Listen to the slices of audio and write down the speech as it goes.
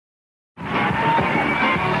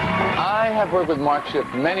have worked with Mark Schiff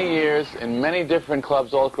many years in many different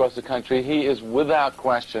clubs all across the country. He is without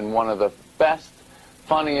question one of the best,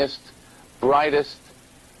 funniest, brightest,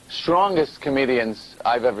 strongest comedians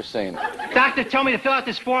I've ever seen. Doctor told me to fill out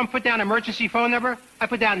this form, put down emergency phone number. I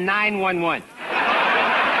put down 911.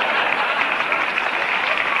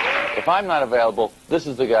 If I'm not available, this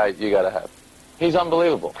is the guy you gotta have. He's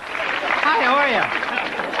unbelievable. Hi, how are you?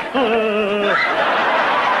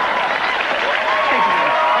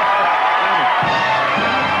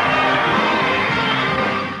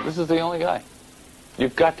 This is the only guy.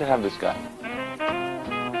 You've got to have this guy.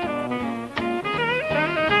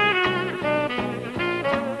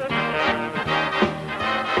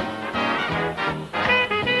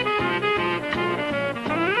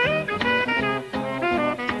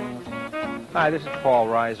 Hi, this is Paul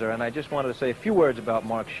Reiser, and I just wanted to say a few words about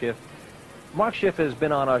Mark Schiff. Mark Schiff has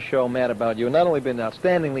been on our show, Mad About You, and not only been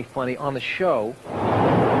outstandingly funny on the show.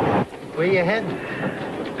 Where you heading?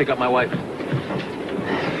 Pick up my wife.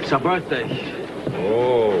 It's her birthday.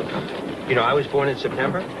 Oh. You know, I was born in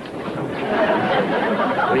September.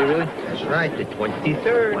 Are you really? That's right, the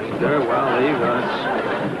 23rd. 23rd? Well, there you go.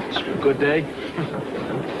 It's a good day.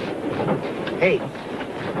 Hey,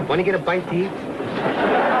 want to get a bite to eat?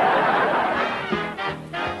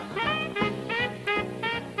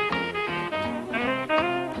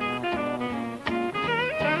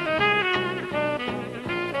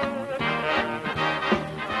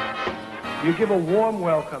 You give a warm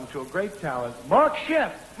welcome to a great talent, Mark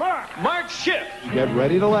Schiff. Mark Schiff. Get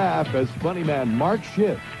ready to laugh as funny man Mark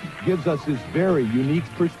Schiff gives us his very unique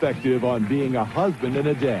perspective on being a husband and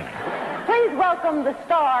a dad. Please welcome the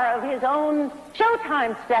star of his own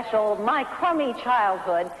Showtime special, My Crummy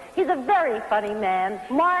Childhood. He's a very funny man,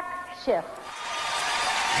 Mark Schiff.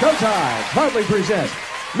 Showtime proudly presents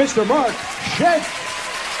Mr. Mark Schiff.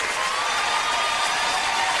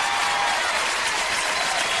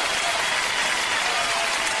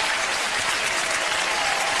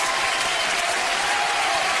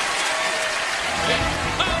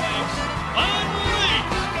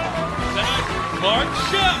 Mark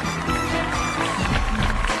Schiff.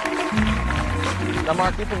 Now,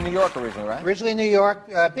 Mark, you're from New York originally, right? Originally New York.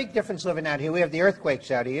 Big difference living out here. We have the earthquakes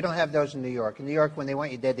out here. You don't have those in New York. In New York, when they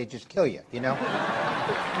want you dead, they just kill you, you know?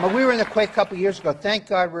 But we were in the quake a couple years ago. Thank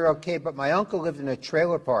God we're okay. But my uncle lived in a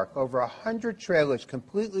trailer park. Over 100 trailers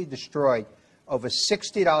completely destroyed. Over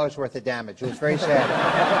 $60 worth of damage. It was very sad.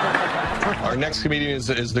 Our next comedian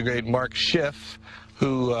is the great Mark Schiff,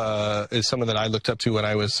 who is someone that I looked up to when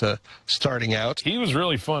I was starting out. He was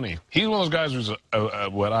really funny. He's one of those guys who's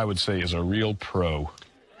what I would say is a real pro.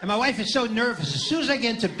 And my wife is so nervous. As soon as I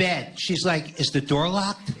get into bed, she's like, is the door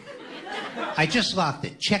locked? I just locked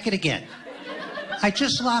it. Check it again. I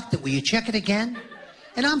just locked it. Will you check it again?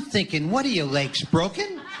 And I'm thinking, what are your legs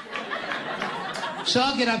broken? So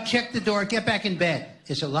I'll get up, check the door, get back in bed.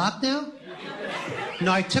 Is it locked now?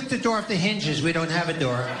 No, I took the door off the hinges. We don't have a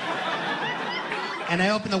door. And I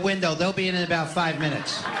open the window. They'll be in about 5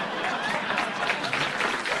 minutes.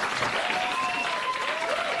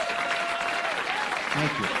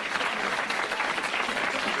 Thank you.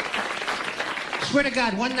 Swear to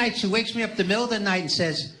God, one night she wakes me up the middle of the night and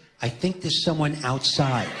says, I think there's someone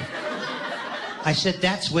outside. I said,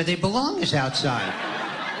 that's where they belong, is outside.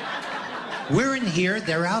 We're in here,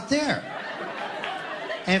 they're out there.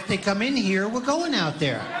 And if they come in here, we're going out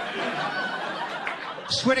there.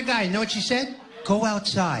 Swear to God, you know what she said? Go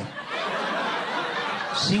outside.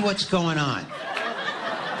 See what's going on.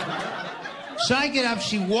 So I get up,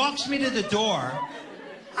 she walks me to the door.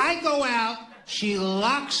 I go out, she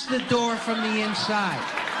locks the door from the inside.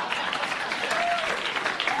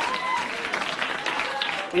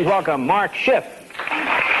 Please welcome Mark Schiff.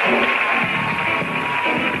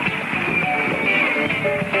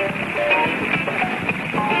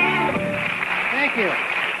 Thank you.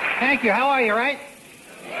 Thank you. How are you, right?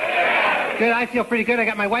 Good, I feel pretty good.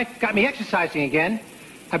 My wife got me exercising again.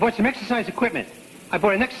 I bought some exercise equipment. I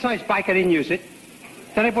bought an exercise bike, I didn't use it.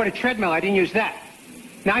 Then I bought a treadmill, I didn't use that.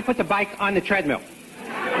 Now I put the bike on the treadmill.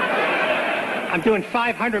 I'm doing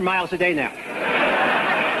 500 miles a day now.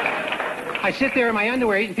 I sit there in my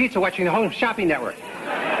underwear eating pizza watching the Home Shopping Network.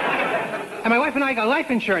 And my wife and I got life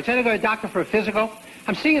insurance. I had to go to the doctor for a physical.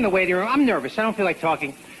 I'm sitting in the waiting room. I'm nervous. I don't feel like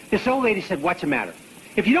talking. This old lady said, what's the matter?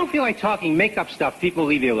 If you don't feel like talking, make up stuff. People will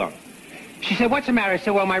leave you alone. She said, what's the matter? I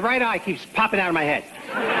said, well, my right eye keeps popping out of my head.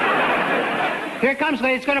 Here it comes,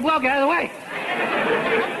 lady. It's going to blow. Get out of the way.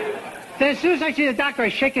 Then as soon as I see the doctor, I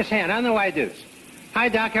shake his hand. I don't know why I do this. Hi,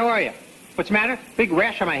 Doc. How are you? What's the matter? Big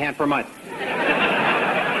rash on my hand for a month.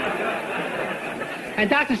 And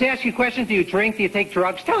doctors ask you questions. Do you drink? Do you take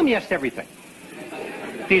drugs? Tell them yes to everything.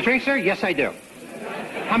 Do you drink, sir? Yes, I do.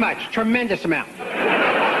 How much? Tremendous amount. But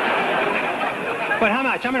how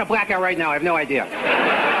much? I'm in a blackout right now. I have no idea.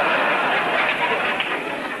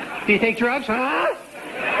 Do you take drugs? Huh?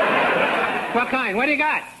 What kind? What do you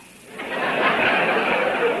got?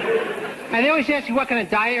 And they always ask you what kind of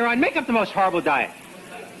diet you're on. Make up the most horrible diet.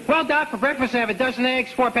 Well, Doc, for breakfast I have a dozen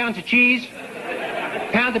eggs, 4 pounds of cheese, a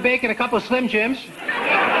pound of bacon, a couple of Slim Jims,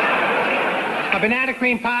 a banana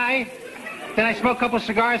cream pie, then I smoke a couple of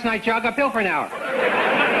cigars and I jog uphill for an hour.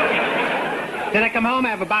 Then I come home, I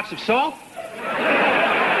have a box of salt,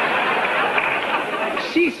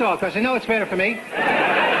 sea salt, because I know it's better for me,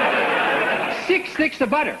 6 sticks of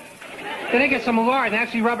butter. Then I get some lard and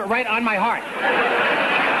actually rub it right on my heart.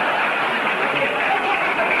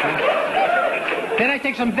 Then I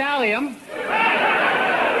take some Valium,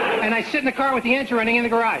 and I sit in the car with the engine running in the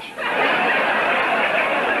garage.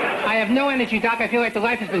 I have no energy, Doc. I feel like the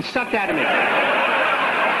life has been sucked out of me.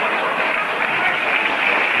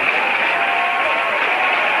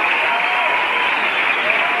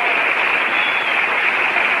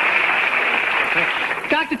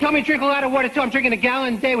 Doctor told me to drink a lot of water, too. I'm drinking a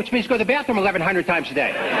gallon a day, which means go to the bathroom 1,100 times a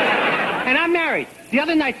day. And I'm married. The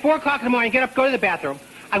other night, 4 o'clock in the morning, I get up, go to the bathroom.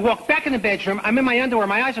 I walk back in the bedroom. I'm in my underwear.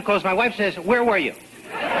 My eyes are closed. My wife says, "Where were you?"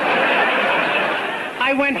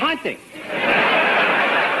 I went hunting.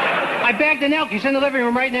 I bagged an elk. He's in the living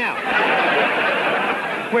room right now.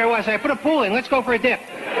 Where was I? I put a pool in. Let's go for a dip.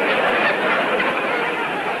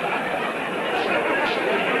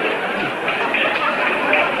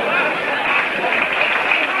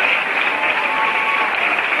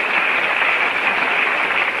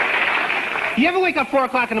 You ever wake up 4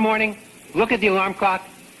 o'clock in the morning, look at the alarm clock,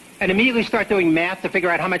 and immediately start doing math to figure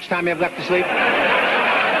out how much time you have left to sleep?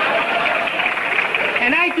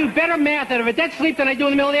 And I do better math out of a dead sleep than I do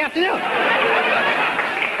in the middle of the afternoon.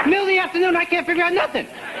 Middle of the afternoon, I can't figure out nothing.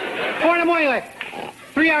 4 in the morning, like,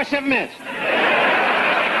 3 hours, 7 minutes.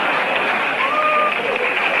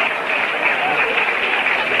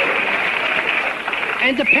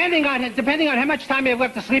 And depending on how much time you have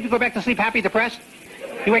left to sleep, you go back to sleep happy, depressed.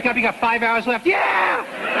 You wake up, you got 5 hours left. Yeah!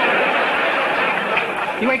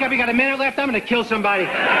 You wake up, you got a minute left. I'm going to kill somebody.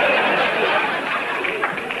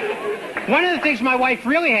 One of the things my wife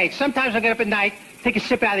really hates, sometimes I get up at night, take a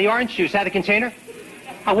sip out of the orange juice out of the container.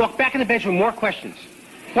 I walk back in the bedroom, more questions.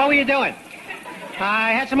 What were you doing?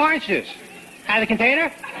 I had some orange juice. Out of the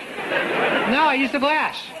container? No, I used the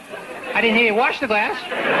glass. I didn't hear you wash the glass.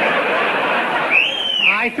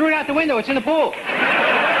 I threw it out the window. It's in the pool.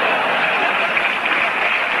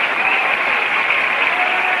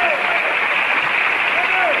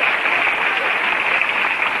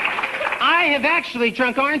 I have actually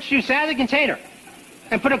drunk orange juice out of the container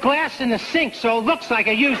and put a glass in the sink so it looks like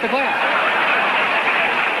I used the glass.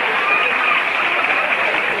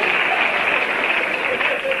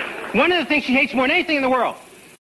 One of the things she hates more than anything in the world